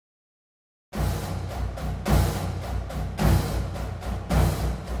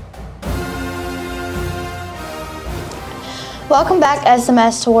Welcome back,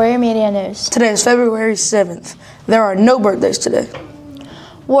 SMS, to Warrior Media News. Today is February 7th. There are no birthdays today.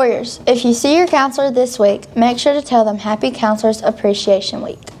 Warriors, if you see your counselor this week, make sure to tell them Happy Counselors Appreciation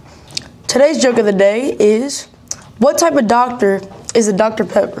Week. Today's joke of the day is, what type of doctor is a Dr.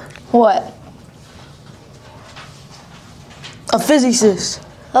 Pepper? What? A physicist.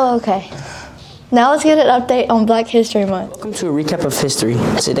 Oh, okay. Now let's get an update on Black History Month. Welcome to a recap of history.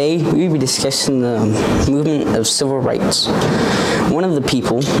 Today we will be discussing the movement of civil rights. One of the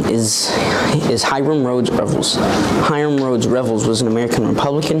people is Hiram Rhodes Revels. Hiram Rhodes Revels was an American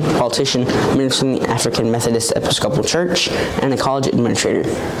Republican, politician, minister in the African Methodist Episcopal Church, and a college administrator.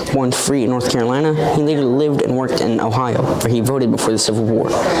 Born free in North Carolina, he later lived and worked in Ohio, where he voted before the Civil War.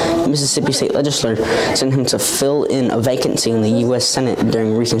 The Mississippi State Legislature sent him to fill in a vacancy in the U.S. Senate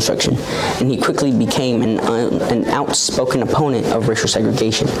during Reconstruction, and he quickly became an outspoken opponent of racial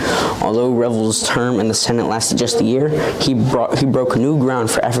segregation. Although Revels' term in the Senate lasted just a year, he broke new ground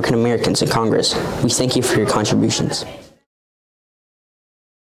for African Americans in Congress. We thank you for your contributions.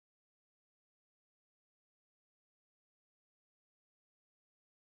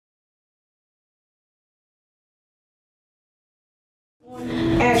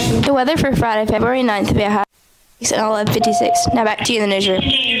 The weather for Friday, February 9th will be a high at 11:56. Now back to you in the newsroom.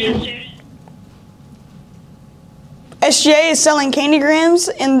 SGA is selling Candy Grams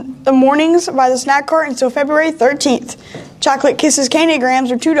in the mornings by the snack cart until February 13th. Chocolate Kisses Candy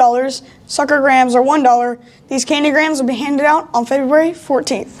Grams are $2. Sucker Grams are $1. These Candy Grams will be handed out on February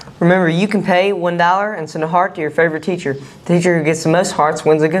 14th. Remember, you can pay $1 and send a heart to your favorite teacher. The teacher who gets the most hearts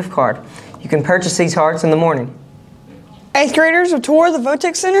wins a gift card. You can purchase these hearts in the morning. 8th graders will tour the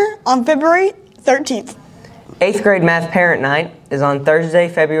Votex Center on February 13th. 8th grade math parent night is on Thursday,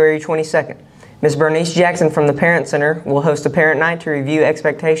 February 22nd. Ms. Bernice Jackson from the Parent Center will host a parent night to review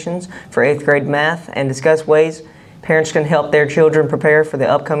expectations for 8th grade math and discuss ways parents can help their children prepare for the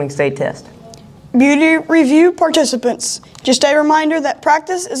upcoming state test. Beauty review participants. Just a reminder that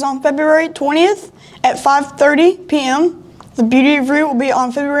practice is on February 20th at 5:30 p.m. The beauty review will be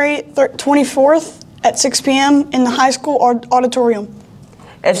on February 24th at 6 p.m. in the high school auditorium.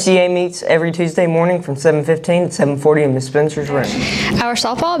 FCA meets every Tuesday morning from 7:15 to 7:40 in Ms. Spencer's room. Our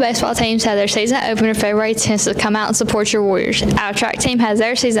softball and baseball teams have their season opener February 10th, so come out and support your Warriors. Our track team has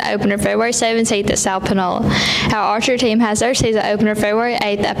their season opener February 17th at South Panola. Our archery team has their season opener February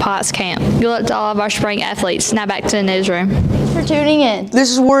 8th at Potts Camp. Good luck to all of our spring athletes. Now back to the newsroom. Thanks for tuning in.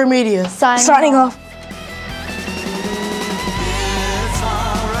 This is Warrior Media. Signing off. It's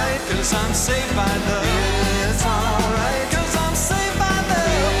all right, 'cause I'm saved by love.